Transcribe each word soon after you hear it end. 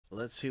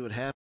let's see what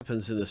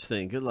happens in this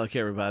thing. Good luck,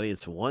 everybody.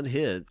 It's one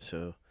hit,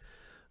 so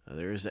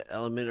there is an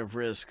element of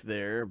risk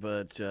there,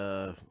 but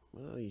well,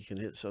 you can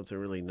hit something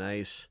really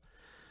nice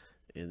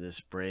in this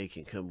break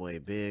and come away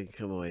big,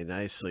 come away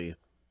nicely.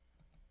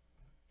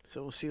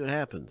 So we'll see what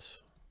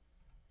happens.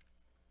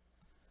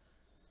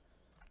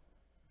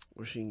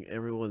 Wishing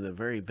everyone the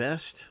very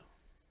best.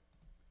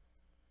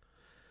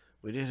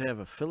 We did have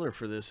a filler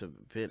for this a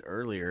bit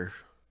earlier,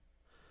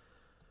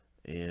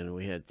 and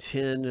we had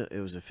 10. It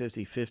was a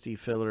 50-50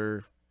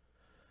 filler,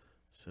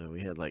 so we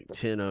had like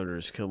 10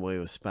 owners come away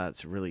with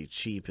spots really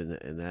cheap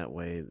in that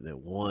way that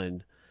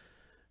won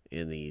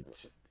in the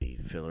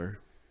filler.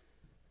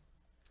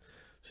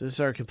 So this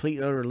is our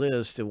complete owner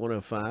list in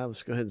 105.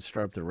 Let's go ahead and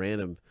start up the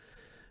random,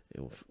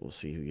 and we'll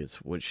see who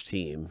gets which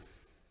team.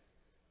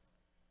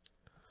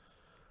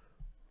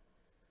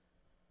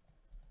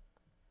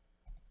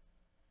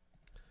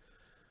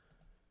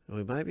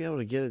 We might be able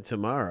to get it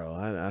tomorrow.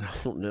 I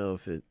don't know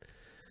if it...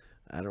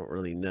 I don't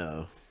really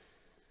know.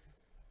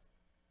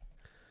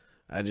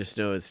 I just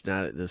know it's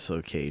not at this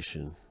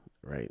location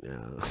right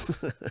now.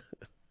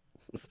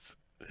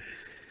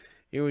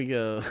 Here we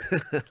go.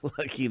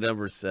 Lucky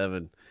number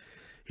 7.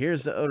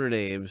 Here's the owner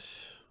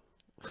names.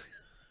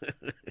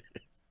 And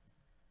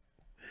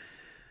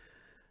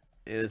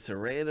it's a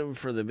random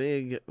for the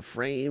big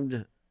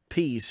framed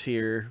piece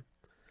here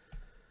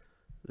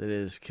that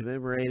is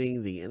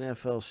commemorating the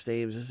NFL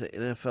stadiums. This is an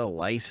NFL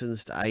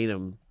licensed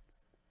item.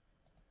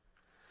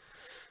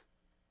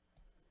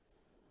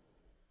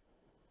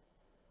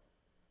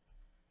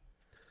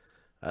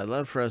 I'd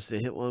love for us to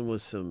hit one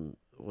with some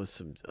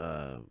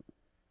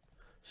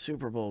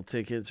Super Bowl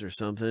tickets or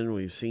something.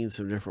 We've seen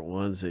some different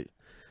ones that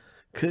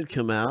could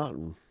come out.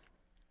 And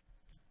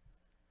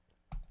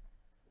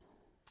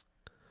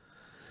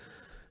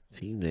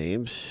team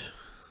names.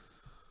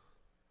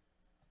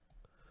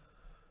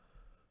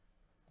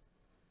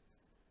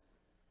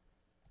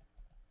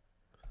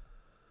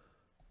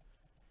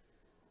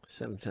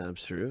 Seven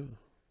times through.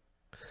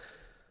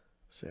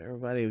 So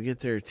everybody will get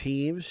their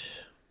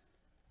teams.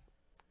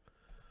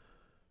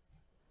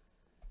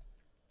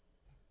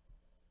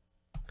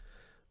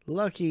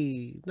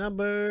 Lucky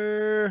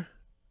number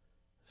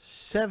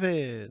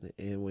 7.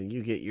 And when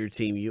you get your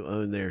team, you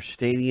own their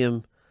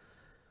stadium.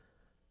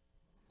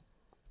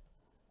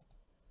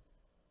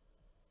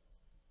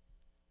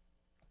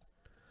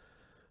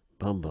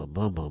 Bum, bum,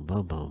 bum, bum,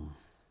 bum, bum.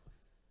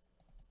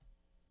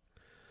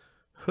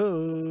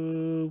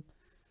 Hope.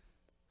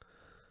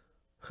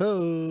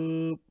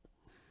 Hope.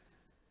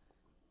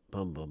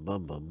 Bum, bum,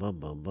 bum, bum, bum,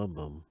 bum, bum,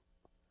 bum.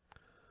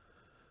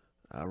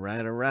 All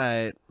right, all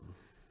right.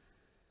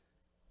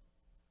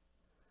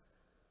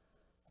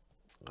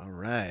 All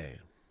right.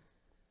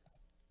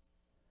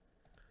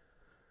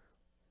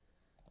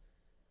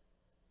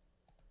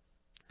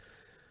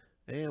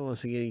 And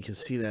once again, you can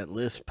see that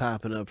list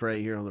popping up right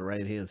here on the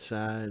right-hand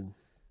side.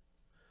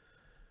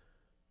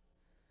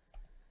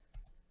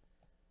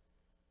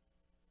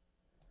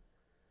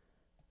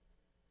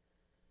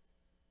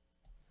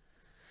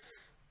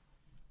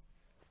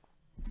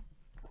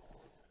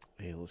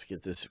 And let's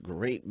get this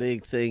great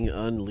big thing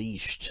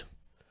unleashed.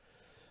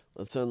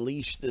 Let's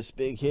unleash this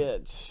big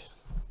hit.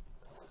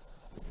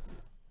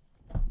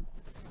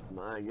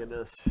 My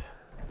goodness,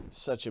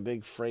 such a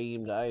big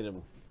framed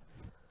item.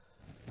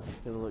 It's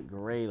going to look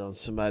great on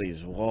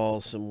somebody's wall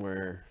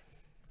somewhere.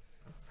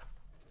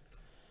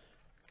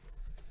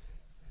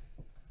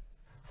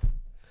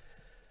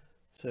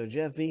 So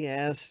Jeff B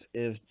asked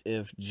if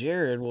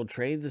Jared will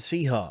trade the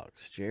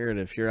Seahawks. Jared,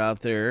 if you're out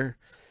there,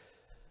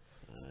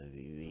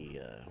 the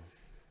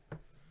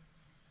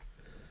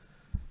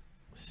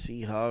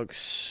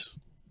Seahawks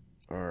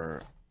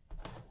are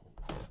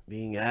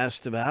being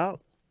asked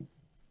about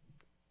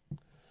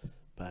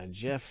by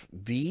Jeff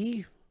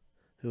B,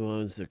 who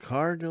owns the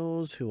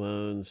Cardinals, who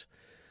owns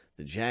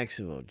the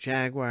Jacksonville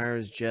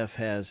Jaguars. Jeff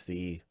has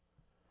the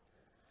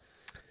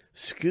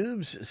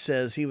Scoobs,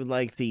 says he would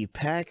like the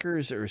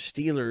Packers or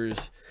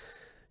Steelers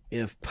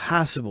if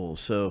possible.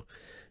 So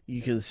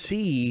you can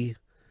see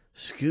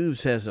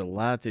Scoobs has a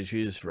lot to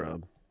choose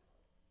from.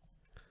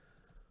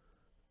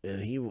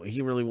 And he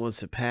really wants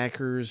the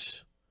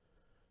Packers,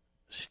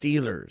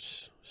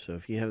 Steelers. So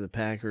if you have the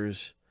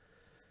Packers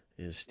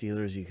and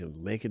Steelers, you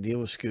can make a deal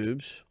with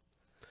Scoobs.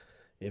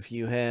 If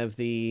you have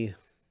the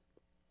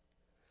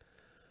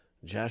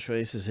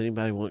Joshua says,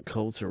 anybody want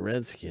Colts or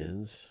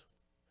Redskins?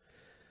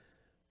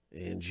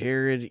 And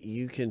Jared,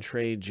 you can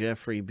trade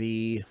Jeffrey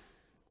B,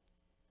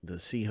 the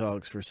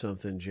Seahawks, for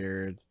something,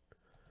 Jared.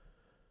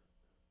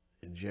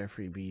 And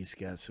Jeffrey B's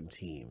got some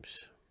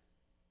teams.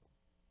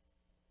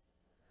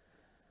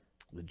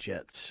 The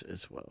Jets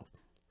as well.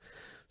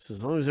 So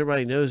as long as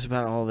everybody knows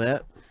about all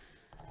that.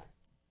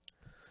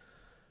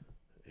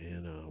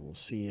 And we'll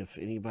see if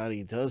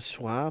anybody does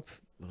swap.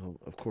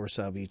 Of course,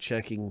 I'll be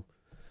checking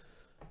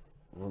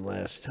one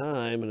last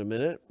time in a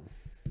minute.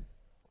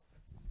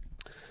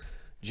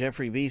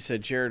 Jeffrey B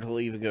said Jared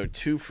will even go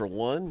 2 for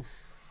 1.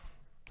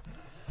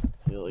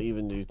 He'll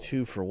even do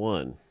 2 for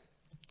 1.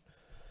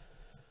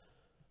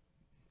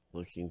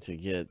 looking to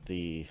get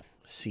the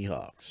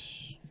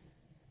Seahawks.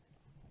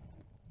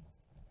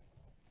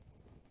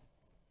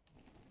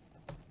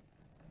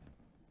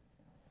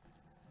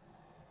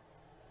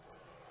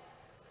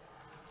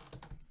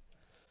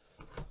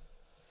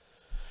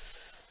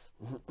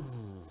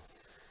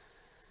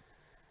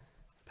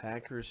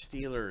 Packers,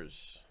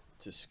 Steelers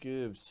to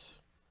Scoobs.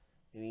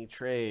 Any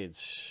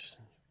trades?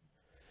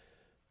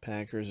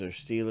 Packers or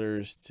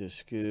Steelers to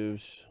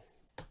Scoobs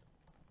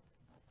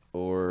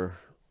or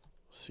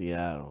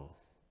Seattle?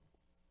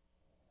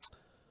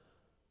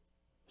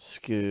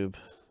 Scoob.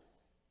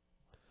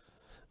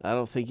 I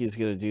don't think he's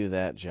going to do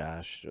that,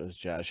 Josh. Does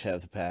Josh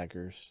have the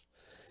Packers?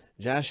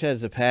 Josh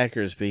has the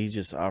Packers, but he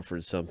just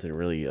offered something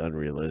really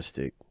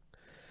unrealistic.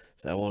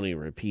 So I won't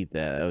even repeat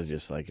that. That was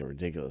just like a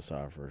ridiculous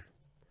offer.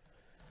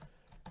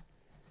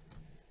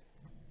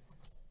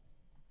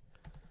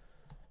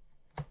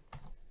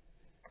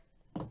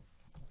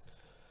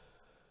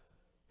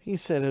 He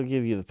said he'll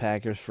give you the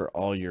Packers for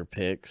all your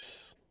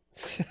picks.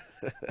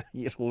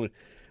 You don't.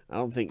 I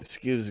don't think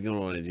Scoob's going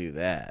to want to do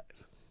that.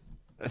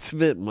 That's a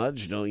bit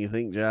much, don't you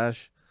think,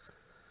 Josh?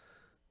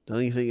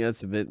 Don't you think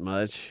that's a bit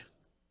much?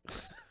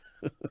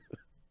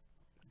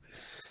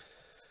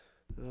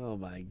 Oh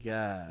my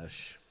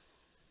gosh.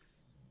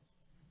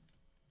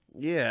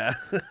 Yeah,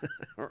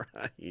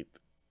 right.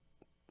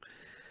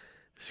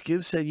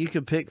 Scoob said you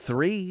could pick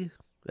three.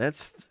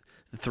 That's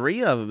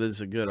three of them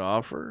is a good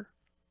offer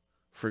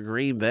for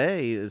Green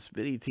Bay. As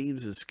many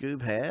teams as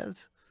Scoob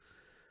has,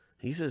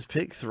 he says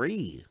pick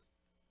three.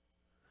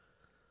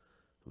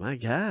 My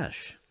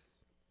gosh,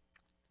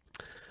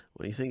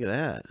 what do you think of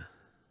that?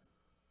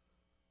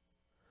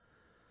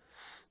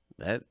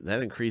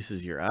 That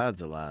increases your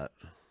odds a lot.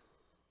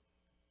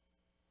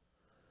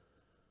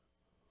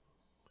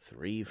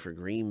 Three for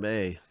Green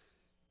Bay.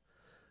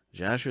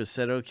 Joshua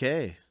said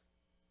okay.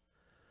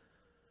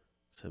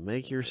 So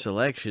make your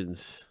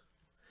selections.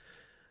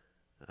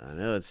 I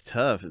know it's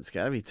tough. It's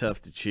got to be tough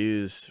to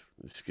choose.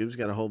 Scoob's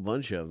got a whole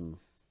bunch of them.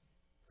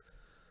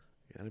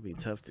 Got to be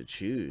tough to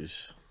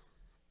choose.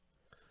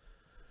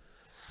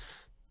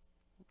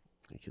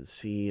 You can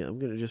see. I'm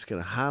just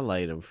gonna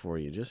highlight them for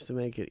you, just to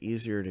make it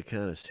easier to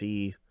kind of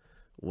see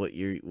what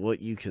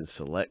you can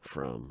select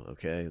from.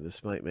 Okay,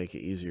 this might make it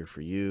easier for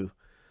you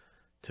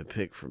to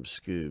pick from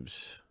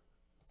Scoob's.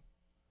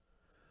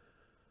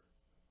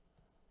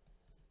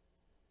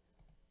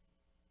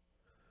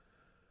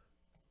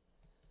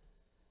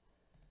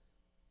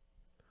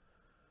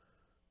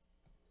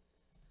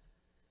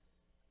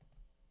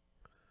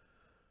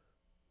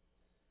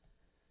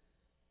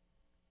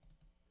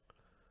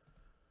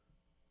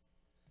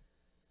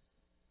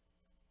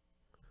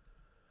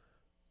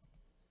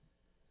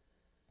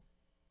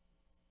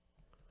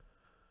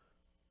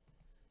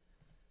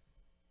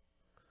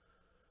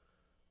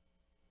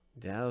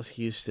 Dallas,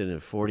 Houston, and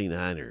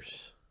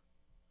 49ers.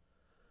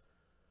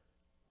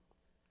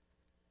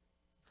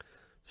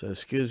 So,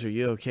 Scoobs, are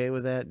you okay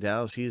with that?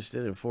 Dallas,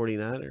 Houston, and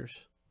 49ers?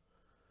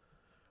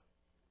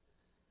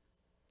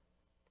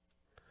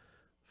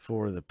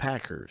 For the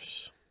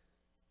Packers.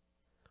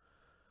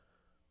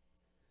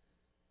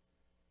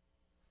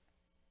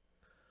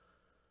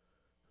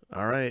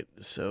 All right,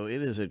 so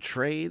it is a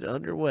trade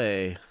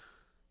underway.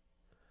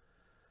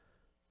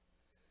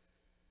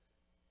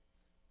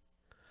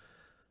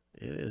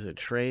 It is a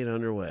trade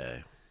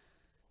underway.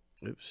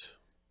 Oops.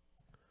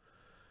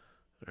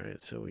 All right,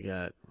 so we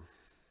got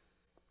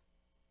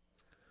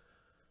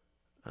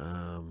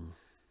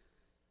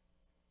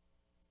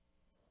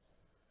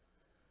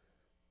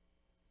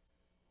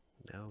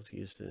Dallas,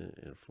 Houston,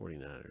 and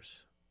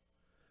 49ers.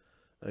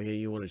 Okay,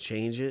 you want to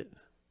change it?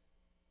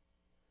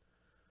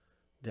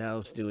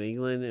 Dallas, New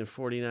England, and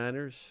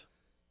 49ers?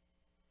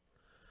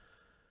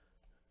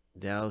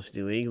 Dallas,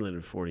 New England,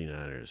 and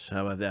 49ers.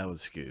 How about that with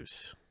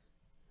Scoops?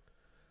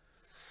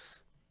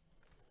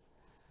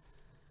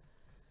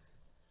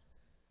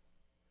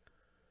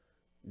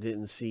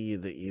 Didn't see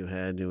that you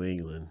had New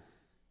England.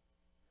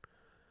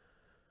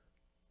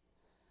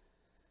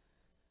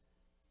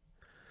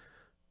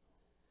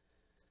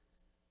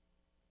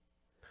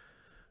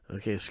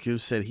 Okay, Scoop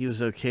said he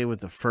was okay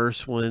with the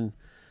first one.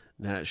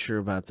 Not sure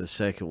about the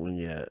second one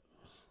yet.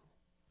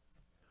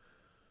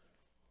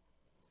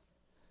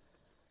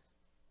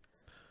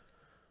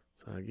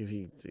 So I'll give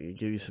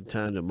you some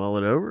time to mull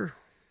it over.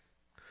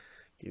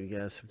 Give you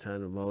guys some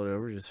time to mull it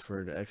over just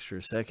for an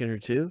extra second or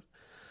two.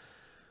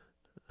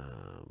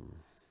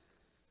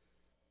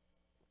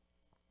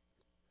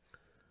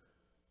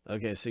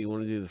 Okay, so you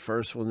want to do the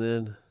first one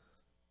then?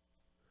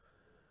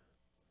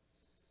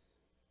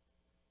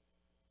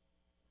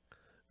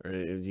 Or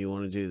do you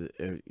want to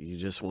do you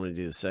just want to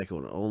do the second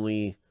one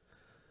only?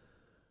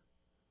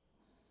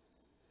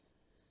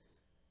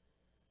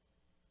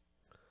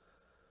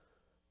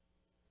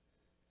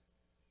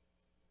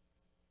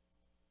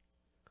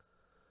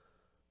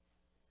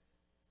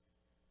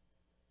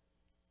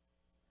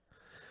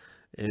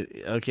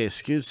 Okay,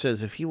 Scoop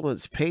says if he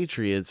wants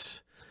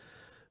Patriots,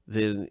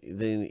 then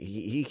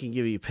he can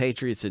give you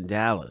Patriots in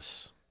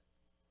Dallas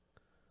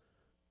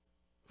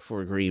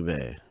for Green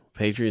Bay.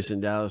 Patriots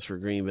and Dallas for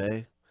Green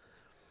Bay.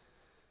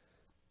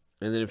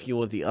 And then if you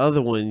want the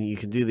other one, you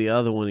can do the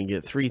other one and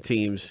get 3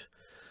 teams,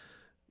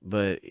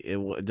 but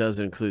it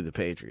doesn't include the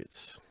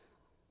Patriots.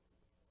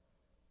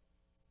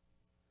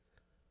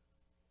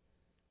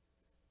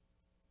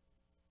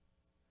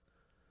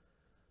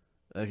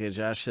 Okay,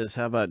 Josh says,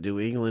 how about New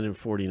England and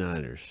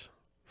 49ers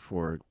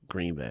for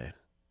Green Bay?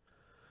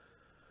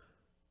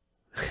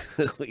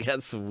 We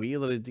got some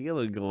wheeling and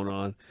dealing going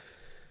on.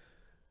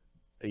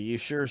 Are you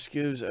sure,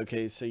 Scoobs?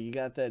 Okay, so you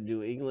got that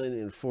New England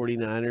and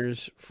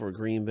 49ers for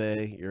Green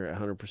Bay. You're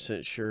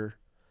 100% sure?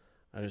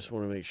 I just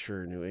want to make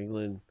sure. New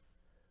England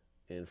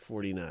and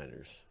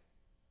 49ers.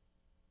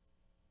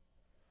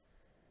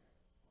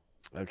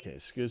 Okay,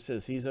 Scoop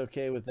says he's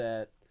okay with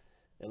that.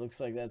 It looks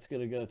like that's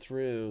going to go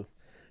through.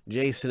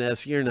 Jason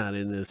S., you're not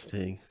in this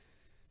thing.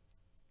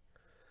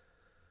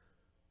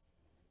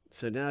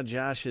 So now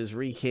Josh has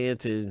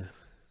recanted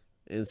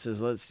and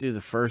says, let's do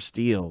the first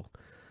deal.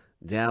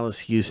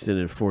 Dallas, Houston,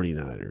 and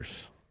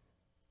 49ers.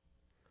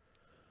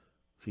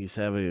 So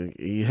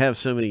you have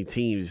so many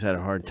teams, he's had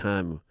a hard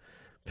time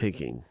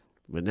picking.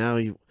 But now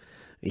he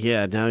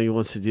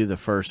wants to do the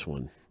first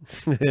one.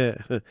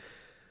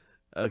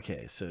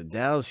 Okay, so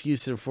Dallas,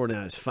 Houston, and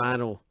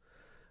 49ers.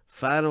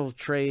 Final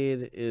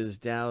trade is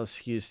Dallas,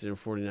 Houston, and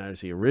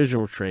 49ers. The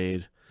original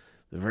trade,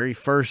 the very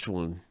first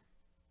one.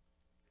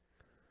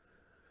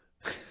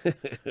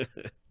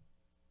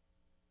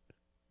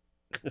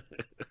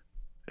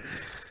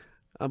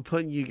 I'm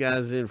putting you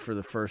guys in for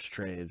the first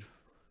trade.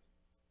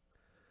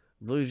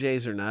 Blue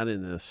Jays are not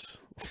in this.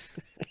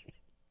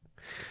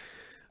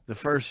 The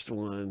first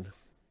one.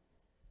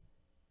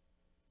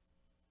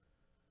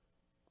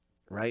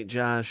 Right,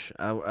 Josh?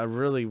 I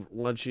really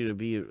want you to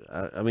be...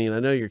 I mean, I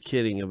know you're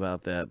kidding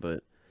about that,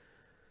 but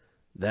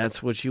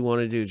that's what you want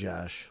to do,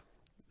 Josh.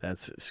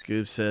 That's what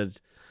Scoop said.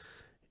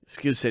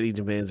 Scoop said he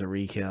demands a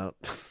recount.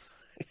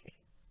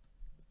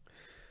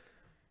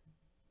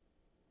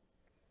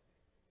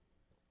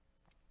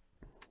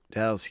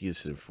 Dallas,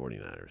 Houston,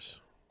 49ers.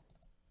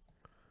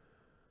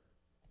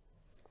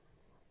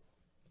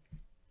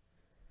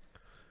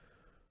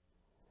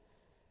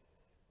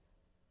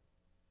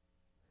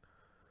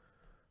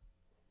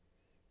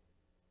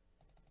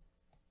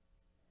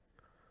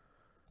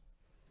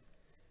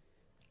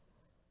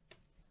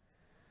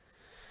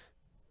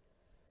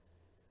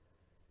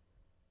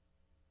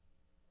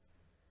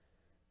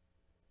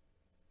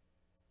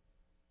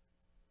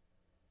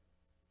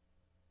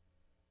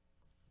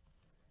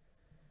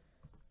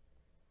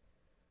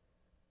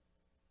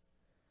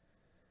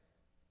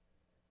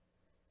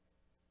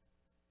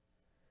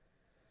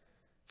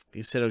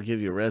 He said he'll give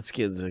you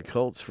Redskins and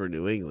Colts for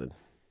New England.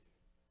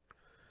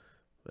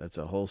 That's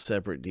a whole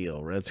separate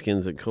deal.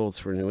 Redskins and Colts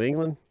for New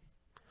England.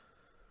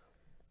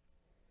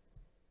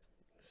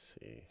 Let's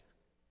see.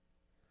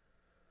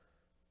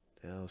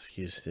 Dallas,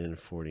 Houston,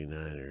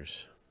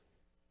 49ers.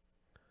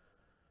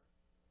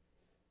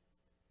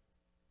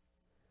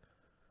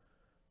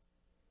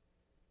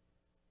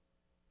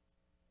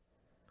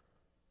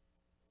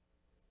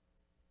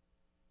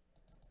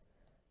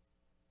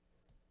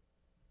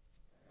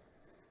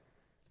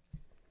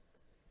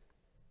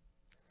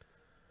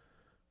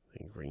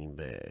 Green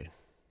Bay.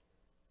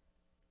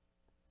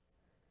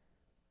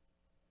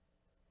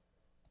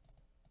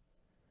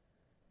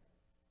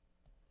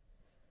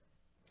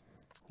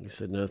 He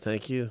said no,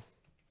 thank you.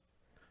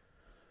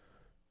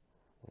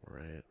 All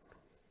right.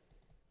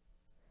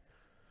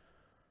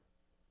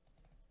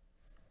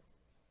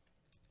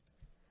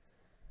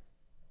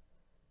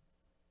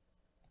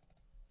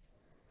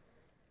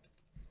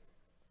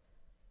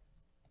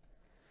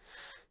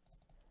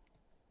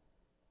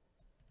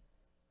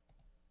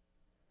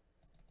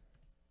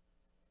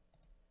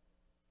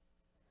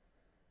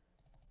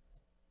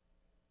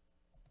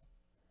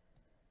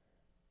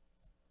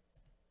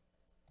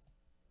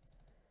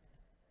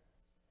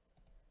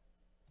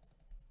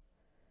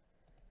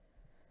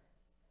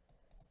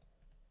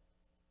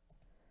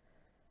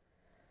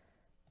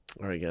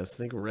 All right, guys, I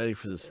think we're ready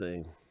for this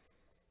thing.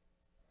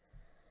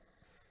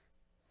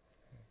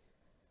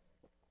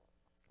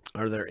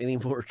 Are there any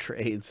more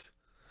trades?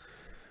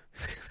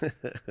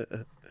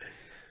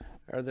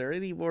 Are there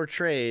any more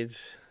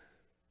trades?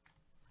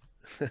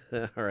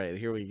 All right,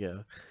 here we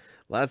go.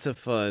 Lots of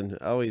fun.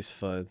 Always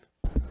fun.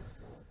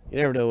 You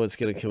never know what's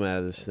going to come out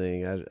of this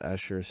thing. I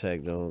sure as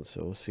heck don't.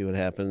 So we'll see what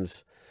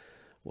happens.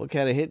 What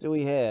kind of hit do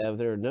we have?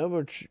 There are no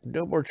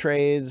more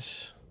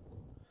trades.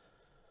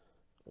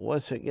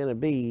 What's it going to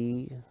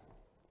be?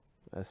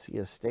 I see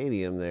a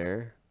stadium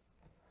there.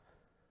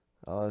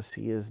 All I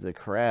see is the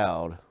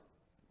crowd.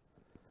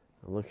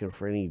 I'm looking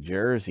for any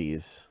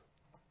jerseys.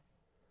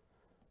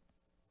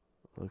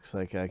 Looks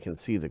like I can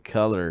see the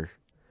color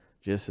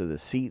just of the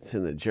seats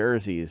and the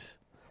jerseys.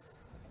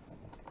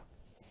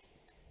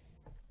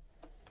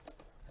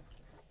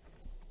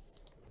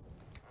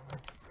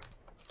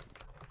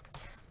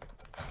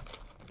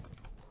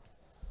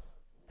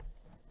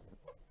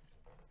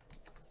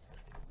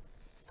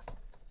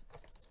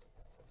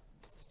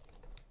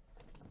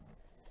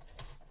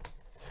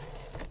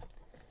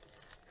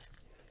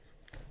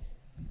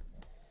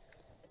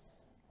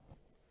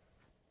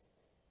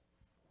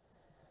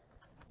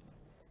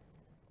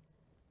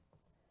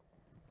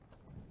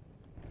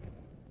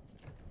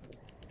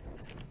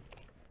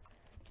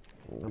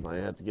 might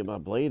have to get my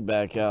blade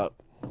back out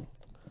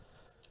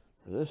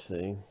for this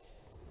thing.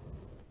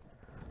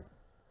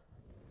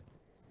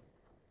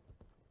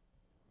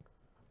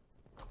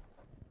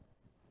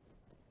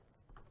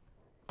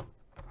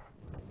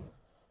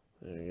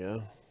 There you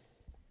go.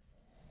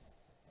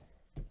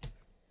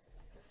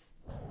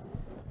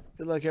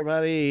 Good luck,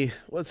 everybody.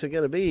 What's it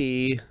going to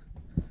be?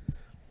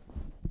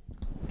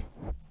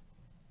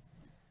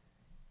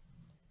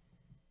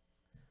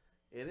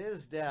 It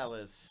is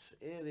Dallas.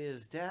 It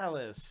is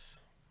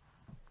Dallas.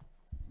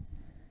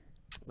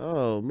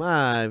 Oh,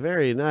 my.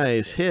 Very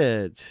nice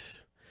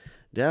hit.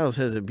 Dallas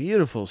has a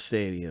beautiful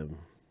stadium.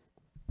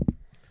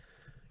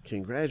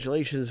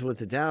 Congratulations with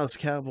the Dallas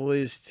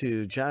Cowboys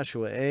to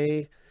Joshua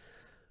A.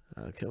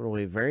 Coming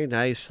away very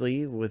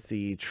nicely with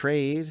the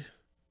trade.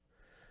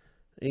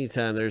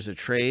 Anytime there's a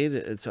trade,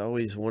 it's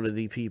always one of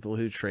the people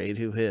who trade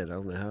who hit. I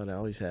don't know how it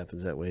always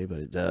happens that way, but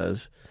it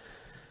does.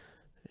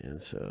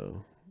 And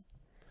so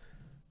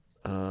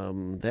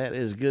that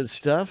is good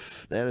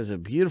stuff. That is a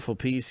beautiful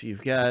piece.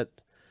 You've got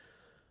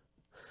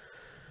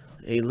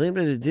a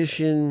limited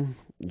edition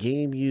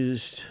game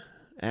used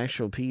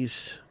actual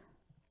piece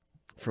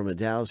from a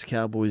Dallas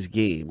Cowboys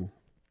game.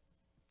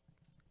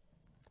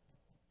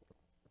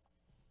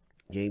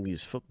 Game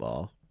used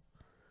football.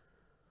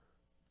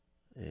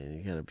 And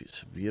you got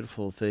some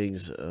beautiful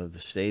things of the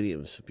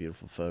stadium, some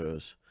beautiful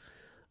photos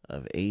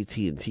of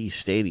AT&T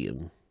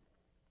Stadium.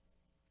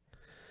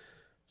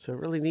 So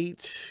really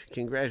neat.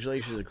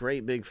 Congratulations, a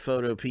great big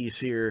photo piece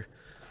here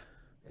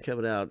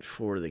coming out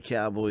for the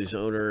Cowboys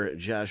owner,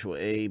 Joshua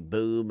A.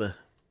 Boom.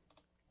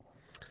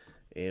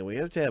 And we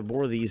have to have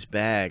more of these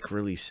back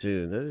really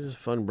soon. This is a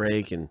fun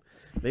break, and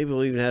maybe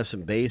we'll even have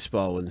some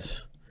baseball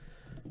ones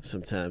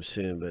sometime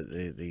soon. But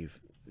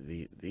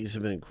these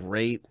have been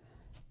great.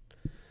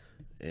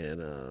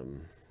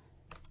 And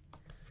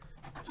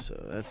so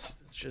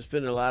that's just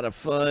been a lot of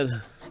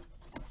fun.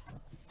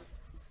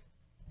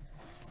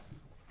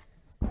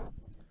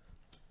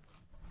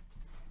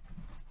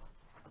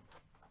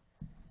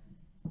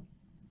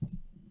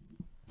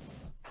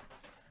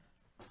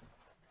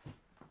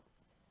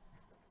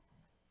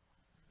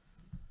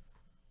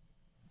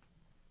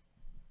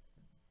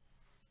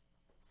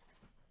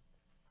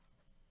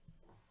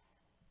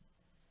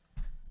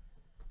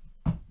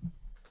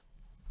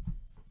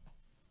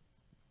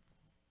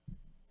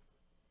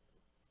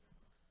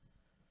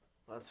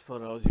 Lots of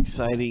fun, always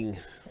exciting.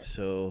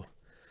 So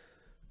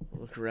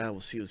we'll look around,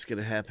 we'll see what's going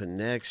to happen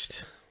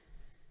next.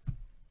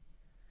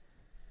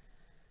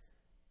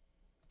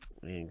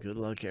 And good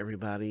luck,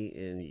 everybody,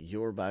 in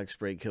your box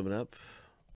break coming up.